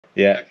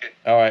Yeah. Okay.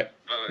 All right.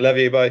 Bye-bye. Love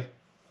you. Bye.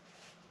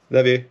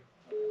 Love you.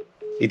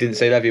 He didn't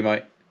say love you,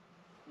 mate.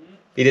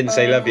 He didn't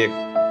say love you.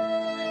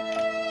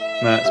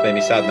 No, it's made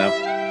me sad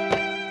now.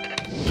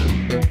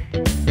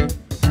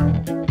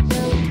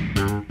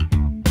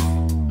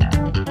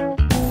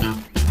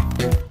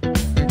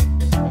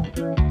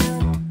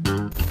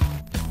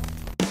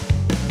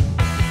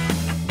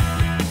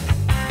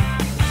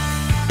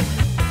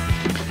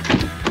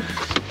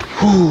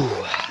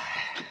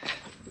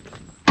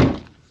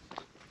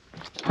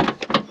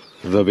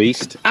 The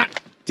beast. Ah,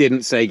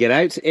 didn't say get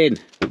out. In.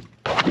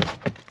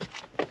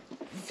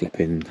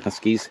 Flipping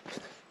huskies.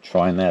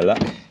 Trying their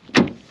luck.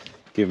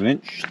 Give an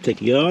inch.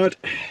 Take a yard.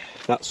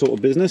 That sort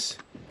of business.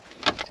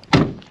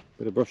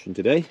 Bit of brushing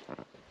today.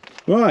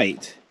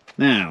 Right.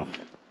 Now.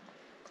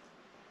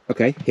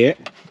 Okay, here.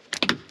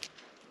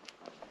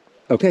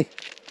 Okay.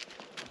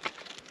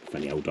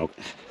 Funny old dog.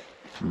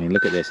 I mean,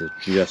 look at this.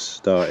 It's just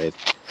started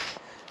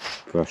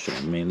brushing.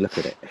 I mean, look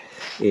at it.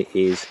 It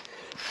is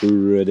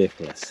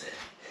ridiculous.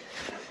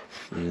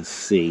 You'll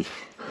see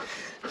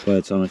by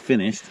the time I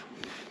finished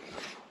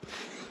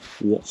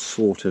what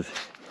sort of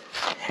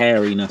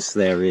hairiness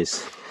there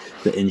is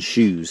that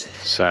ensues.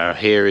 So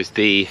here is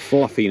the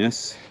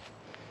fluffiness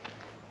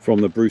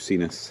from the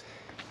bruciness.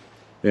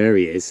 There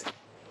he is.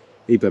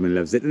 He blooming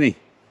loves it, doesn't he?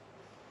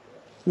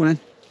 Come on then.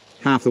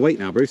 Half the weight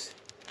now, Bruce.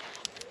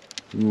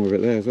 More of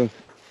it there as well.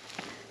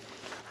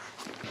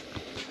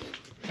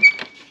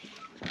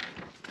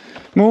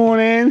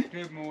 Morning.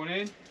 Good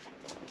morning.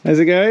 How's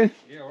it going?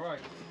 Yeah, alright.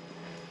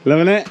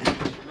 Loving it?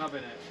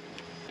 Loving it.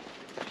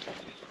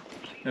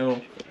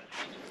 Hello.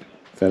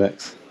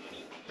 FedEx.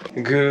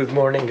 Good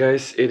morning,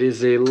 guys. It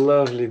is a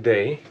lovely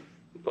day.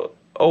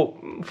 Oh,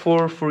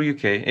 for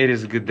UK, it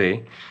is a good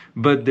day.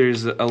 But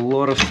there's a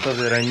lot of stuff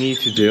that I need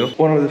to do.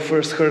 One of the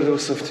first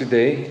hurdles of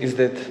today is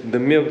that the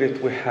milk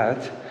that we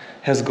had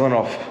has gone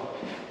off.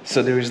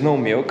 So there is no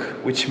milk,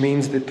 which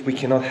means that we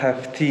cannot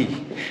have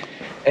tea.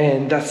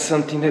 And that's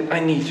something that I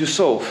need to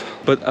solve.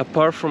 But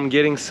apart from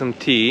getting some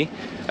tea,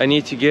 I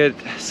need to get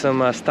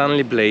some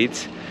Stanley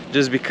blades,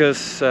 just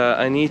because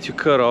I need to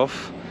cut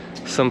off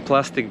some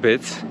plastic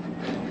bits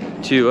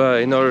to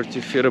in order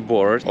to fit a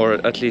board, or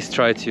at least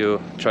try to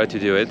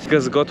do it,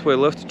 because Gotway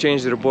love to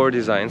change their board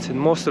designs, and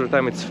most of the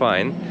time it's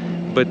fine,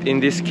 but in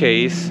this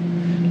case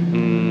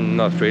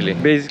not really.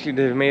 Basically,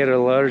 they've made a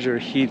larger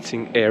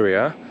heatsink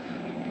area,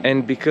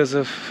 and because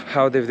of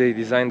how they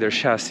designed their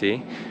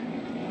chassis,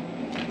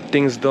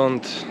 things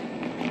don't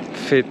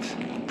fit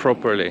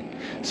properly.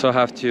 So I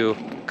have to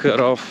cut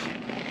off,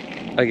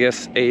 I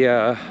guess,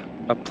 a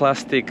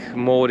plastic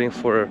molding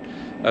for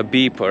a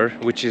beeper,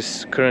 which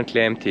is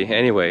currently empty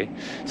anyway.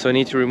 So I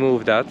need to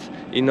remove that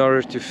in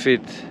order to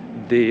fit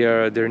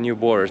their new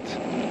board.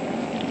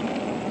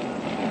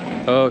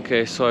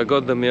 Okay, so I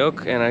got the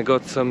milk and I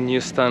got some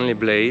new Stanley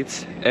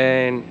blades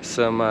and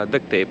some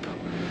duct tape,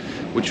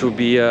 which will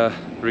be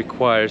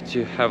required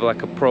to have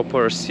like a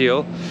proper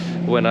seal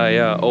when I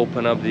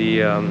open up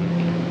the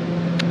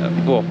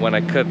well, when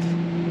I cut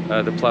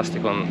the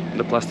plastic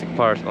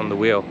part on the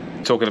wheel.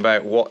 Talking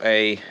about what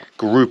a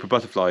group of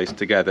butterflies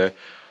together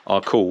are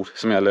called.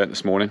 Something I learnt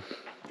this morning.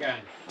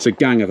 Gang. It's a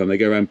gang of them. They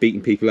go around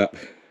beating people up.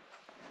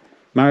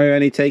 Mario,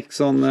 any takes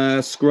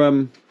on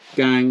scrum,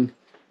 gang,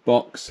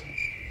 box?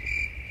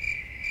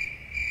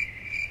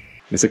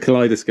 It's a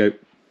kaleidoscope.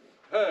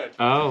 Herd.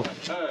 Oh.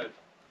 Herd.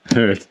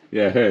 Herd.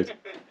 Yeah, herd.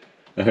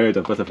 A herd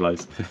of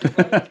butterflies.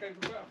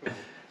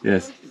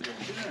 Yes.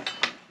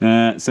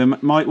 So,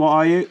 Mike, what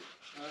are you?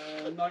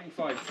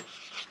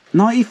 95.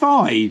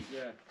 95?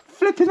 Yeah.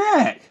 Flipping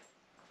heck.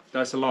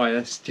 That's a lie,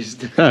 that's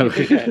just... Oh.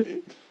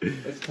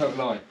 That's a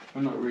total lie.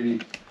 I'm not really...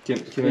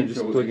 Can I just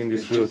plug in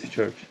this wheel to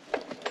charge?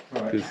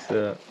 Right. Because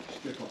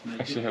I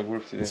actually have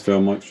work to do. Let's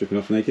film Mike stripping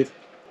off naked.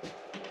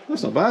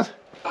 That's not bad.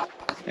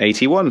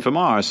 81 for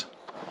Mars.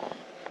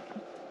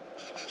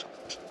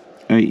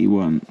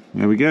 81.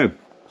 There we go.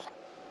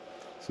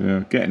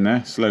 So getting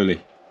there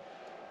slowly.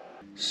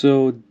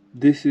 So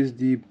this is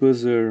the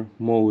buzzer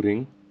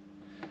molding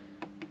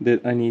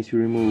that I need to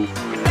remove.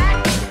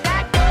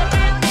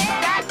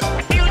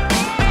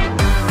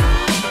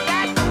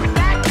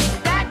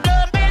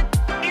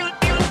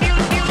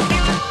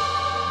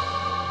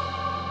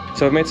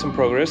 So I've made some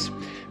progress,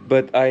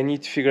 but I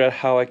need to figure out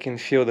how I can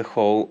fill the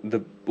hole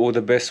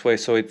the best way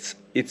so it's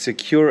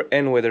secure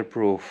and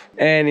weatherproof.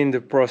 And in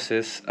the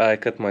process, I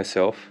cut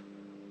myself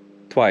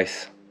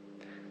twice.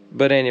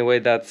 But anyway,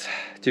 that's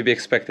to be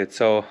expected.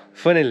 So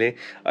funnily,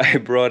 I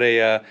brought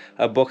a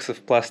box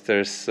of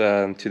plasters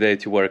today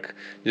to work,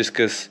 just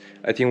because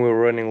I think we were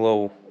running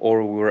low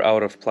or we were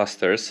out of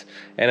plasters.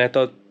 And I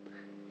thought,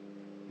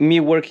 me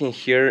working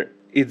here,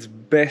 it's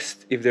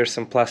best if there's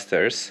some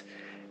plasters.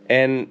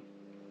 And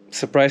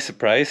surprise,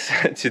 surprise,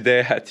 today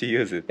I had to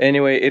use it.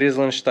 Anyway, it is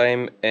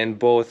lunchtime and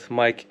both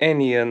Mike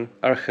and Ian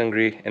are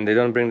hungry and they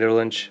don't bring their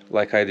lunch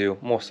like I do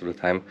most of the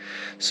time.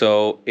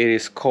 So it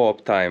is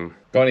co-op time.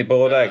 Got any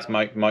boiled eggs?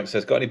 Mike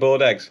says, got any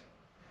boiled eggs?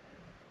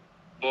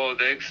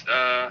 Boiled eggs?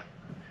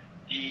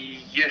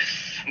 Yes,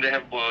 they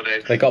have boiled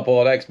eggs. They got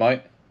boiled eggs,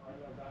 Mike.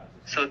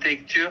 So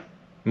take 2.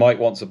 Mike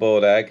wants a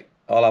boiled egg.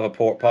 I'll have a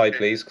pork pie,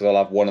 please, because I'll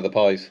have one of the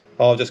pies.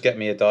 I'll just get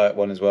me a diet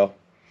one as well.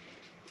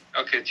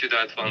 Okay, 2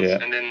 diet ones. Yeah.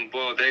 And then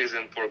boiled eggs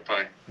and pork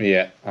pie.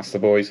 Yeah, that's the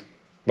boys.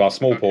 Well,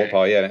 small pork Okay.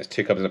 pie, yeah, and it's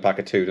 2 comes in a pack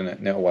of 2, doesn't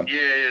it? Little one.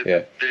 Yeah.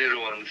 Yeah. The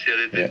little ones. Yeah,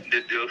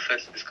 they look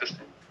fast and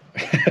disgusting.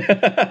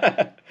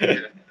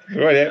 Yeah.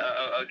 Right, yeah.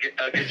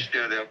 I'll get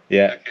you there.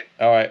 Yeah. Okay.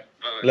 All right.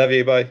 Bye-bye. Love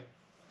you, bye.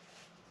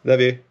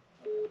 Love you.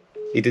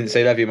 He didn't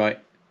say love you, mate.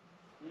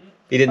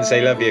 He didn't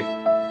say love you.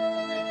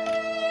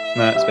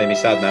 No, it's made me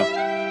sad now.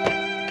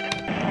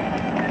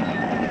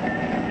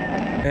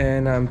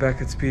 And I'm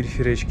back at Speedy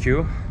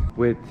HQ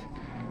with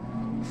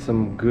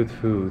some good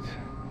food.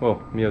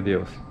 Well, mio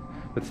Dios.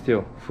 But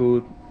still,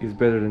 food is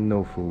better than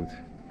no food.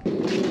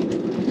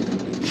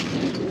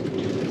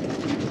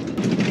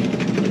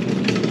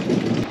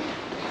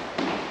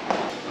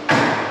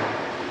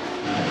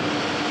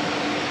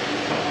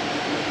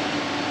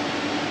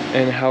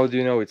 And how do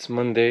you know it's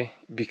Monday?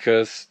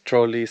 Because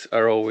trolleys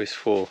are always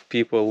full.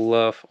 People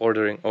love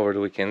ordering over the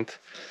weekend,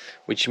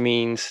 which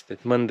means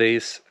that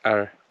Mondays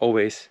are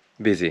always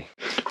busy.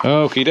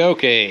 Okie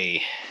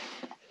dokie.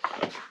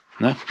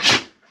 No?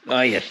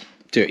 Oh, you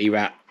dirty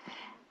rat.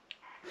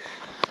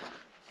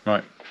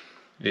 Right.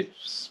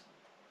 It's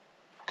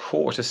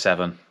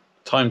 6:45.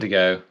 Time to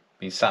go.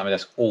 Been sat at my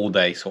desk all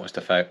day sorting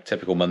stuff out.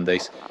 Typical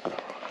Mondays.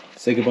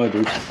 Say goodbye,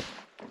 Bruce.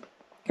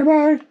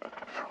 Goodbye.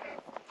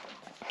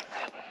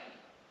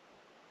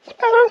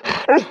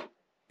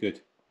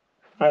 Good.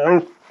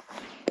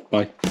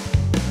 Bye.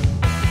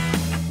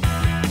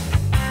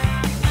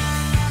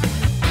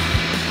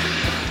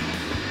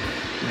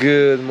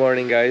 Good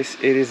morning, guys.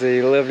 It is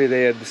a lovely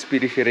day at the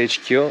Speedy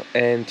HQ,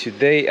 and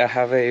today I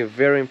have a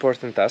very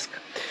important task.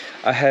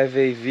 I have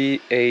a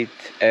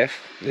V8F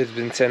that's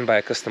been sent by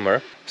a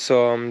customer,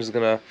 so I'm just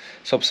gonna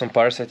swap some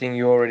parts. I think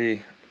you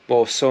already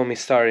saw me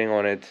starting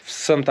on it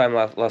sometime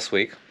last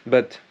week,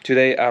 but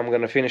today I'm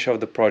gonna finish off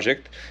the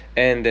project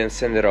and then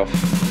send it off.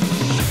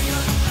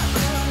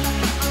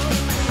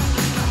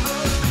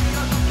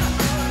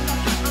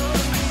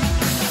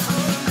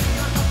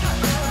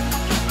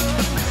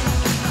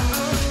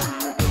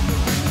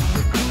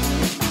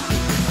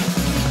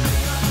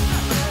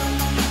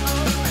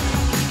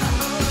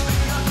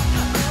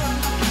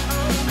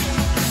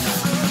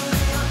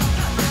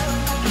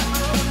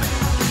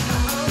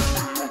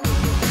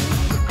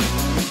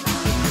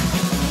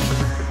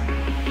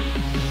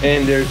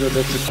 And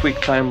that's a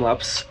quick time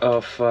lapse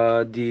of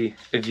the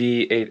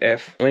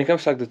V8F. When it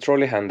comes to like the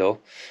trolley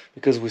handle,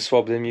 because we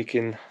swapped them, you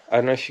can, I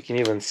don't know if you can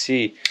even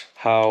see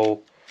how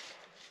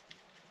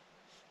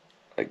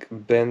like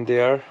bent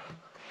they are.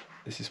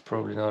 This is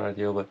probably not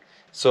ideal, but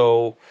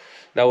so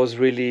that was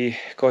really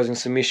causing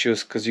some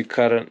issues because you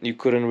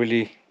couldn't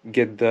really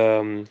get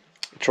the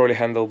trolley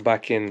handle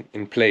back in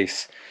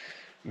place,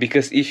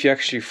 because if you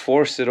actually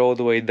force it all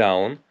the way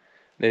down,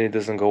 then it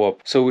doesn't go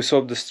up. So we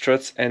swapped the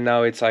struts and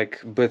now it's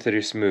like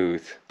buttery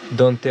smooth.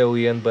 Don't tell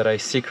Ian, but I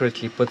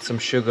secretly put some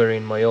sugar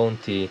in my own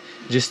tea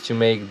just to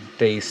make the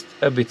taste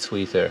a bit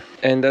sweeter.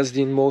 And that's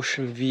the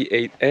InMotion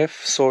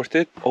V8F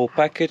sorted, all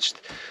packaged,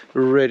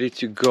 ready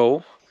to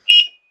go.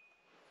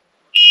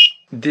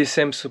 This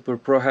M Super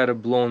Pro had a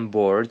blown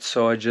board,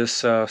 so I just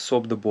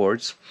swapped the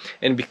boards.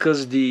 And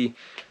because the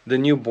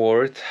new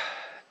board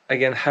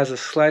again has a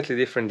slightly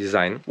different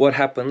design, what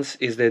happens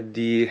is that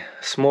the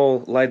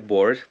small light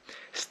board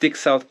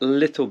sticks out a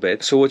little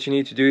bit. So what you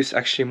need to do is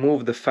actually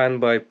move the fan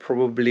by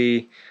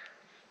probably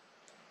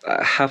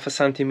half a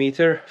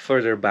centimeter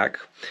further back,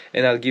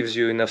 and that gives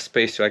you enough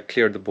space to like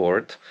clear the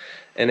board,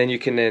 and then you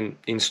can then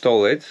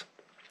install it,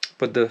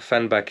 put the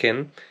fan back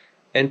in,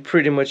 and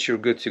pretty much you're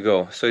good to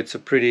go. So it's a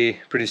pretty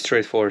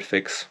straightforward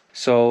fix.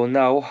 So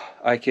now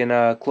I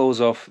can close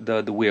off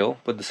the wheel,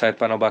 put the side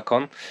panel back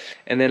on,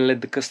 and then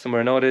let the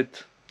customer know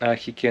that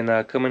he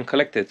can come and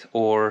collect it,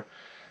 or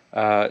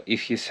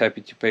if he's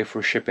happy to pay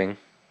for shipping.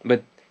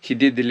 But he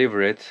did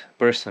deliver it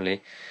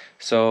personally,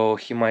 so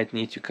he might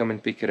need to come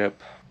and pick it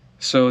up.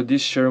 So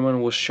this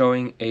Sherman was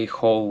showing a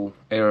hole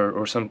error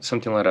or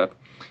something like that,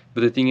 but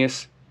the thing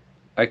is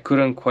I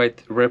couldn't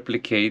quite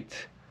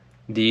replicate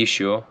the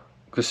issue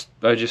because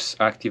I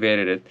just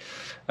activated it,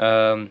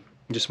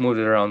 just moved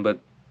it around, but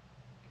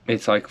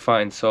it's like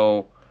fine.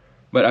 So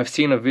but I've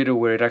seen a video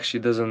where it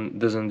actually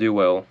doesn't do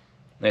well,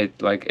 it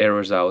like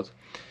errors out.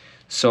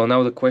 So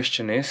now the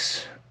question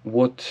is,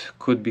 what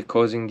could be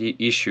causing the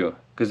issue?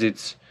 Because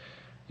it's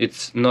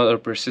not a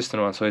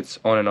persistent one, so it's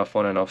on and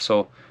off.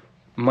 So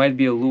might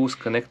be a loose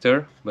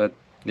connector, but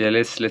yeah,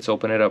 let's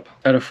open it up.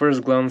 At a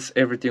first glance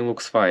everything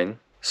looks fine,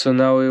 so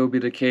now it will be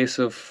the case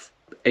of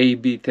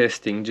A/B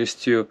testing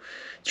just to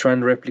try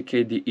and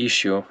replicate the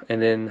issue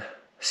and then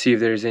see if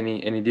there's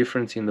any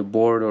difference in the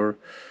board, or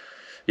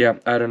yeah,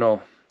 I don't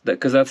know,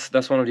 because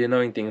that's one of the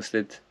annoying things,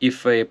 that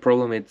if a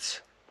problem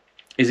is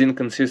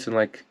inconsistent,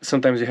 like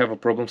sometimes you have a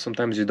problem,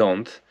 sometimes you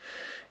don't,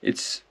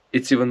 it's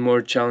even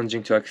more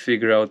challenging to like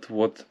figure out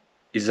what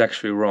is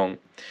actually wrong.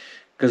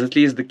 Because at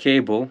least the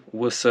cable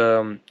was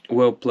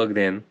well plugged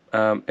in,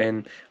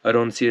 and I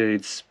don't see that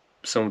it's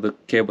some of the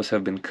cables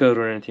have been cut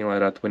or anything like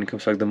that when it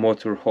comes to like the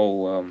motor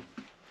hole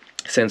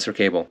sensor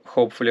cable.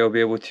 Hopefully I'll be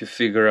able to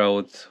figure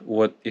out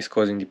what is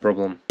causing the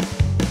problem.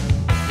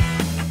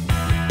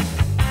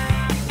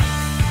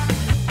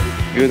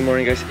 Good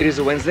morning guys, it is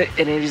a Wednesday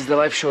and it is the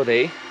live show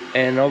day,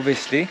 and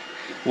obviously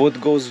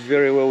what goes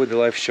very well with the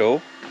live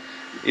show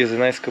is a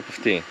nice cup of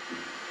tea,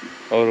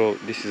 although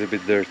this is a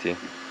bit dirty,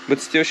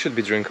 but still should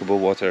be drinkable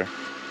water.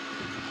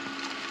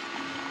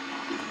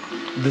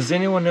 Does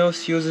anyone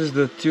else uses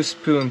the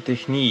 2-spoon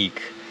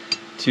technique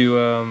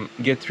to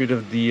get rid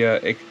of the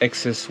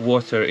excess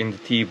water in the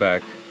tea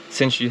bag?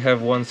 Essentially you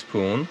have 1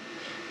 spoon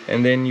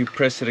and then you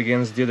press it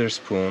against the other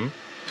spoon,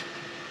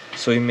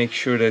 so you make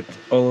sure that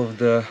all of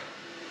the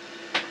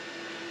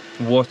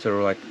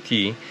water, like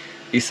tea,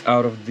 is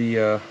out of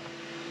the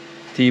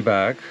tea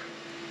bag,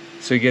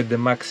 so you get the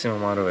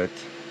maximum out of it.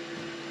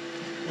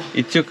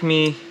 It took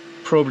me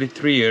probably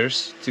 3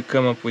 years to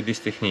come up with this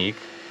technique.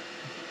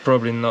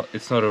 Probably not,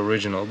 it's not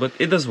original, but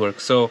it does work,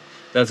 so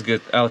that's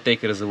good. I'll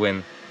take it as a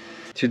win.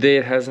 Today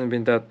it hasn't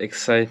been that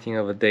exciting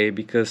of a day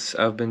because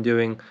I've been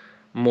doing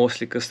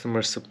mostly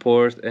customer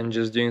support and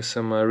just doing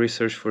some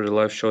research for the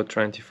live show,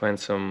 trying to find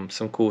some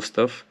cool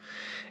stuff.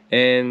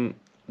 And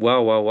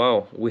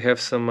wow, we have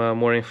some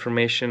more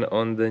information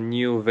on the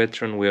new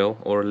veteran wheel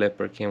or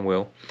Leopard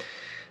wheel,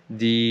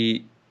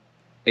 the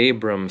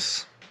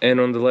Abrams. And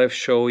on the live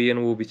show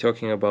Ian will be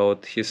talking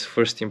about his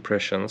first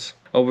impressions.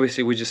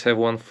 Obviously we just have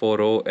 1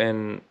 photo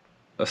and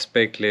a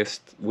spec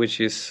list, which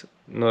is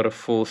not a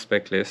full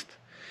spec list.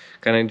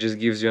 Kind of just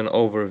gives you an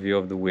overview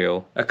of the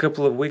wheel. A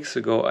couple of weeks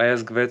ago I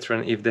asked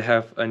Veteran if they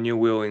have a new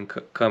wheel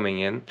coming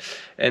in,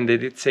 and they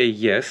did say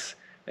yes.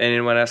 And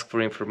then when I asked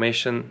for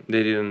information,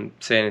 they didn't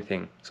say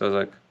anything. So I was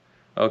like,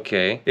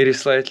 okay. It is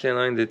slightly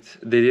annoying that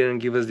they didn't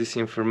give us this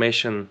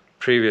information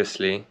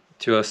previously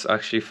to us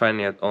actually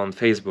finding it on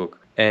Facebook.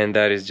 And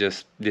that is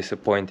just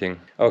disappointing.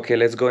 Okay,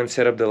 let's go and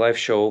set up the live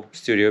show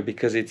studio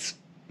because it's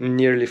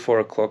nearly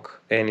 4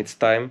 o'clock and it's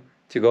time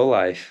to go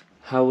live.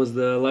 How was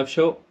the live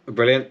show?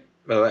 Brilliant.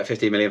 About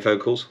 15 million phone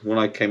calls. When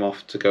I came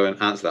off to go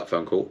and answer that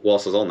phone call,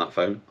 whilst I was on that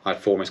phone, I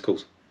had 4 missed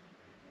calls.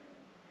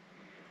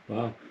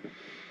 Wow.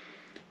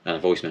 And a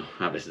voicemail.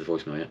 I haven't listened to the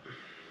voicemail yet.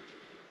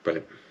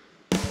 Brilliant.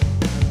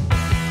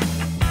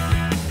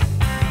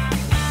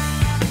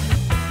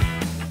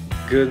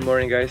 Good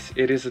morning guys,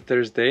 it is a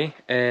Thursday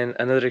and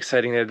another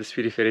exciting day at the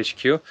Speedy Fair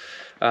HQ.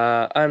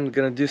 I'm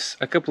gonna do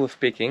a couple of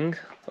picking,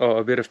 or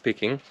a bit of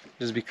picking,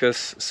 just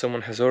because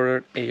someone has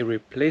ordered a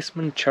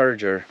replacement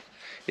charger,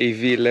 a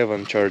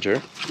V11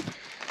 charger,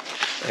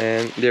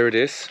 and there it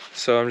is.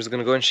 So I'm just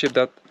gonna go and ship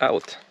that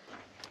out.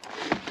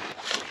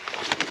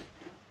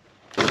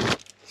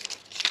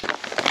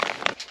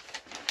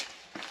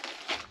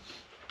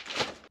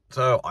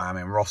 So I am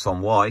in Ross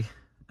on Y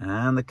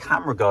and the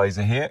camera guys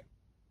are here,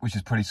 which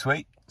is pretty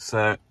sweet. So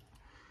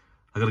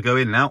I got to go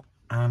in now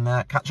and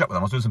catch up with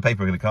them. I was doing some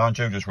paperwork in the car and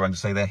Joe just ran to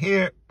say they're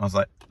here. I was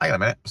like, hang on a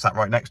minute, sat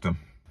right next to them.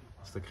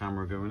 That's the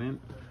camera going in,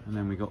 and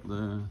then we got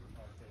the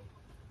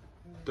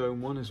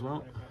dome one as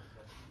well,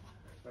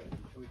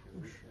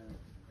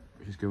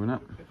 which is going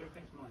up.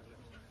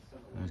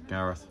 There's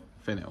Gareth,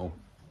 fin it all.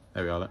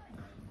 There we are. Look.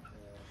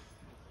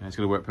 Yeah, it's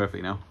going to work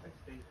perfectly now.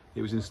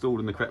 It was installed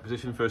in the correct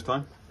position first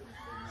time.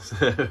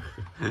 So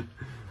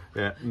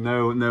yeah,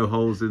 no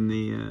holes in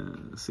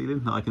the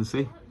ceiling that I can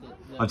see.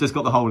 I've just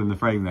got the hole in the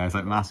frame there, it's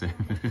like massive.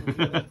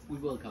 We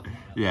will cover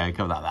that. Yeah,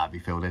 cover that, that'd be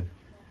filled in.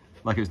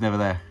 Like it was never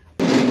there.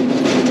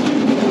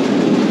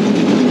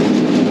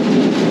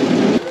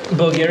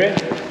 Bulgaria?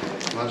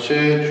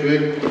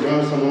 Човек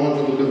тогава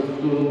самата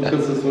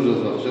докато се свържа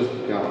с вас, често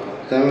така.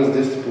 Там с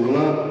 10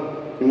 половина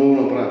и мога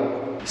да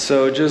направя.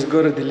 So just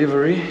got a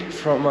delivery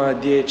from a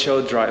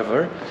DHL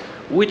driver,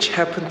 which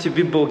happened to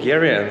be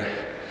Bulgarian.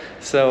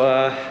 So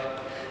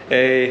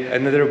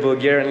another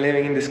Bulgarian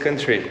living in this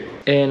country.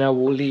 And I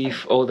will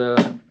leave all the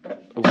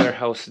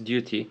warehouse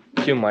duty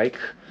to Mike,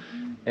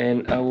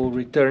 and I will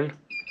return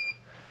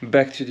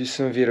back to do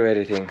some video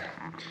editing.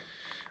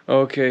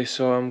 Okay,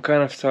 so I'm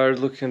kind of tired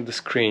looking at the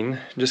screen,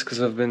 just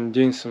because I've been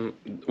doing some,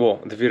 well,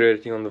 the video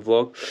editing on the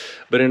vlog,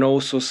 but then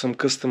also some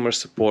customer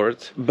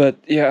support. But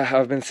yeah,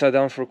 I've been sat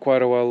down for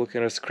quite a while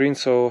looking at the screen,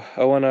 so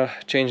I want to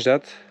change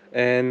that.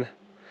 And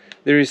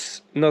there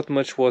is not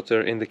much water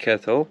in the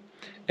kettle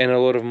and a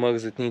lot of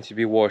mugs that need to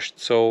be washed,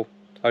 so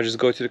I'll just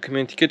go to the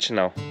community kitchen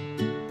now.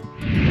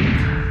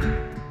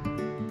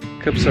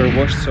 Cups are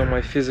washed, so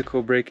my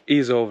physical break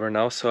is over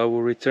now, so I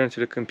will return to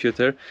the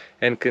computer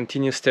and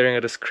continue staring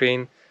at the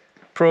screen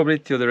probably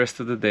till the rest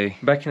of the day.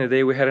 Back in the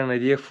day we had an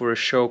idea for a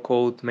show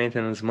called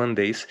Maintenance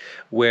Mondays,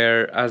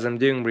 where as I'm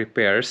doing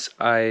repairs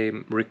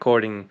I'm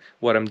recording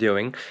what I'm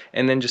doing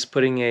and then just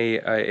putting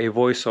a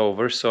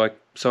voiceover,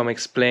 so I'm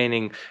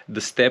explaining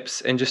the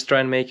steps and just try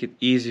and make it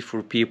easy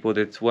for people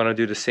that want to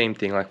do the same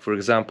thing. Like for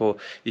example,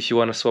 if you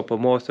want to swap a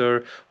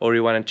motor or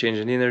you want to change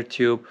an inner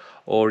tube,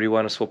 or you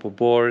want to swap a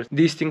board.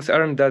 These things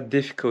aren't that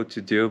difficult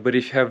to do, but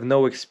if you have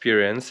no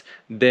experience,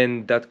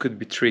 then that could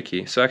be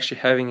tricky. So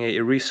actually having a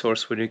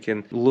resource where you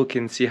can look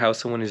and see how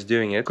someone is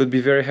doing it could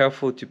be very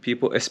helpful to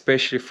people,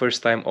 especially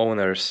first-time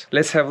owners.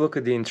 Let's have a look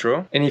at the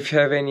intro, and if you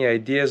have any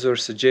ideas or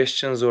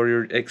suggestions, or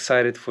you're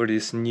excited for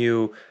this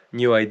new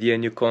idea,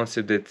 new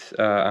concept that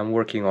I'm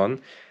working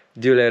on,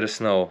 do let us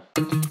know.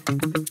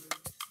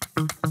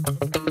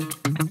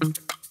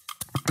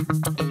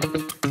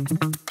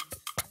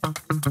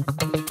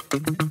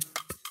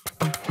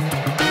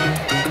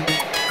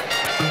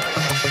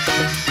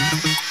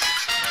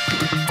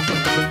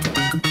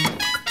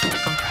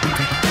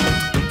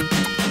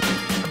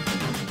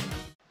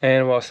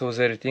 And whilst I was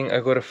editing, I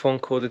got a phone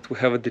call that we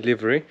have a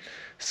delivery.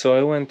 So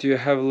I went to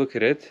have a look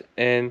at it,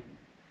 and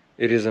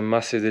it is a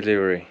massive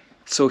delivery.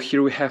 So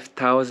here we have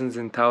thousands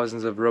and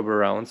thousands of rubber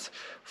rounds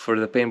for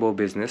the paintball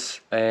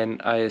business,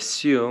 and I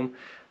assume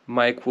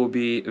Mike will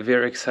be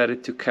very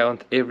excited to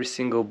count every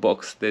single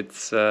box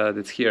that's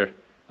here,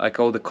 like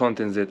all the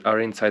contents that are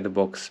inside the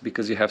box,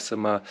 because you have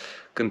some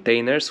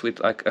containers with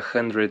like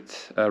 100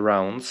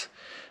 rounds.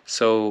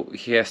 So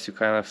he has to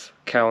kind of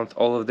count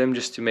all of them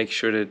just to make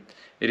sure that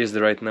it is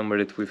the right number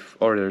that we've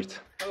ordered.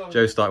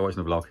 Joe started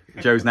watching the vlog.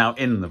 Joe's now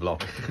in the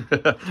vlog.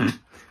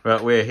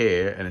 But we're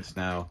here and it's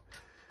now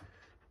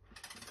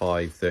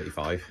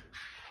 5:35.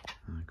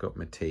 I've got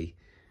my tea.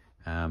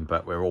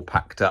 But we're all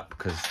packed up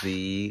because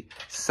the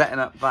setting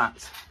up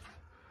that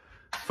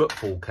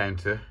football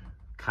counter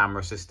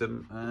camera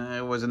system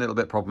was a little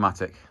bit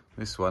problematic.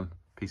 This one,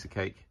 piece of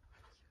cake.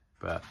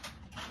 But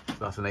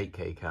that's an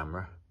 8K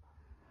camera.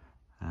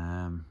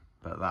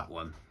 But that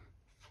one,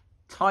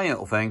 tiny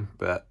little thing,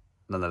 but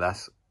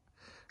nonetheless,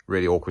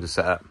 really awkward to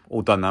set up.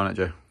 All done now, isn't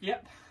it, Joe?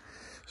 Yep.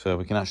 So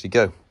we can actually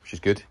go, which is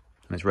good.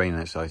 And it's raining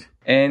outside.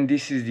 And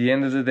this is the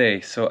end of the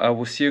day, so I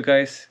will see you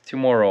guys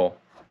tomorrow.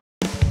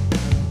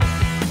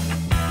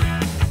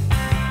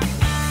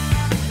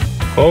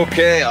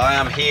 Okay, I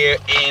am here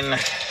in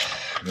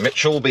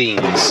Mitchell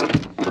Beans.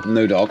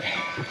 No dog.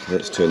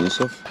 Let's turn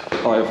this off.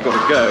 I've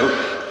got to go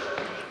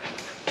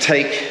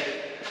take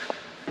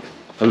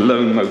a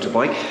loan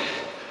motorbike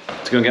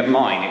to go and get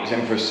mine. It was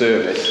in for a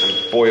service,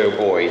 and boy oh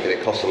boy did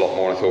it cost a lot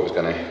more than I thought it was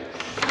going to.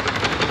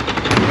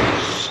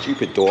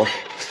 Stupid door.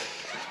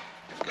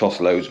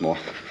 Cost loads more.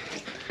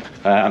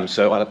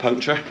 So I had a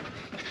puncture.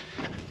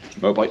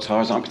 Motorbike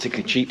tyres aren't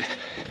particularly cheap,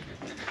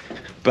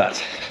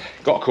 but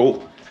got a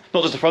call.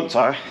 Not just the front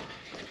tyre,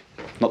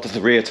 not just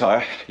the rear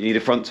tyre, you need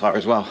a front tyre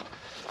as well.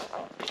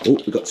 Oh,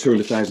 we've got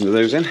 200,000 of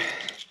those in, which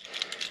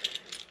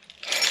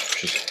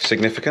is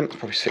significant,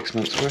 probably 6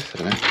 months worth, I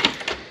don't know,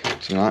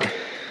 something like that.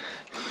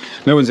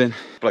 No one's in,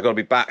 but I gotta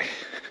be back.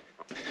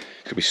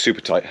 Could be super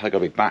tight. I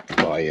gotta be back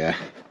by,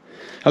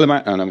 hello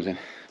mate, no one's in.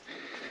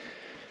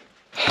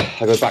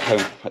 I go back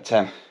home at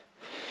 10.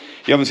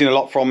 You haven't seen a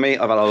lot from me,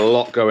 I've had a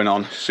lot going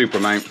on, super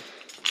amount,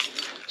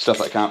 stuff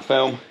that I can't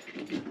film.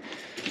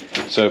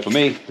 So for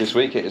me, this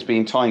week it has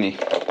been tiny.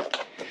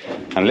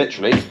 And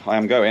literally, I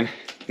am going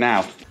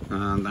now.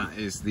 And that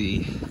is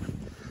the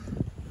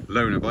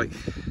loaner bike.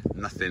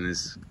 Nothing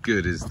as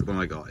good as the one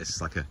I got. It's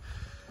like a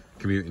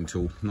commuting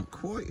tool. Not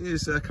quite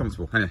as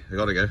comfortable. Anyway, I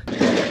gotta go.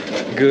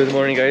 Good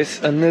morning,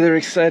 guys. Another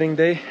exciting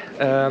day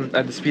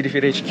at the Speedy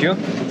Fit HQ.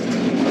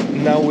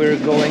 Now we're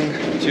going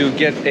to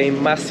get a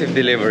massive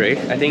delivery.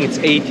 I think it's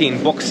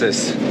 18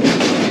 boxes.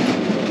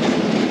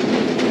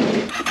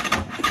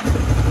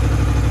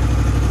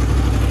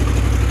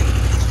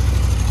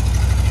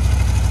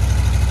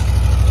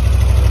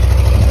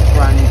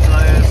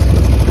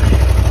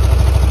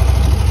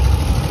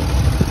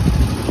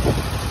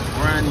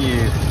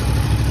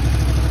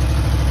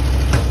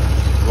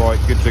 Right,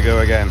 good to go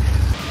again.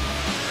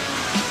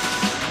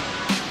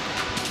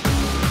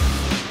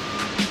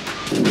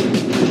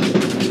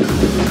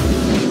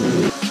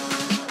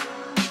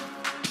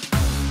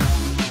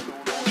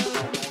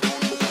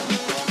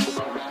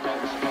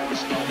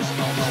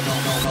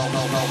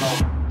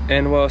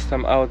 And whilst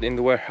I'm out in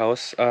the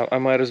warehouse, I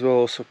might as well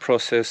also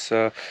process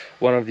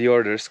one of the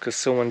orders, because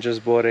someone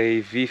just bought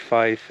a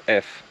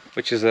V5F,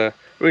 which is a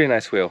really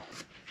nice wheel.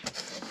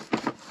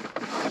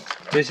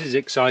 This is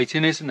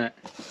exciting, isn't it?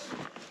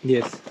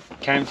 Yes.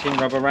 Counting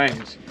rubber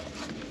rounds.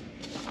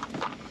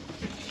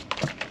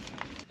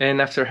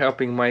 And after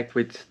helping Mike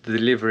with the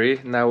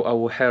delivery, now I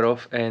will head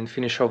off and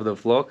finish off the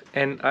vlog,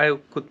 and I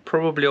could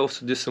probably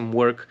also do some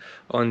work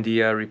on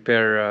the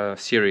repair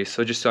series,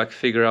 so just to like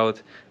figure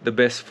out the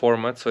best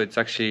format so it's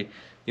actually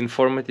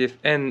informative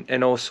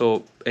and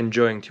also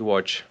enjoying to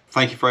watch.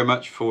 Thank you very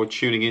much for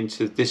tuning in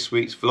to this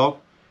week's vlog,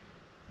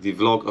 the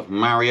vlog of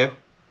Mario.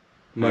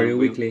 Mario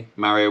Weekly.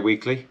 Mario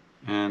Weekly,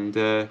 and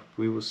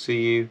we will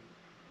see you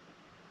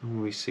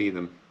when we see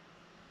them.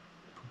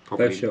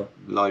 Probably Live show.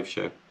 Live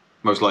show,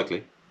 most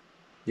likely.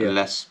 Yeah.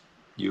 Unless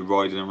you're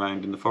riding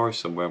around in the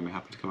forest somewhere and we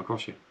happen to come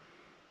across you.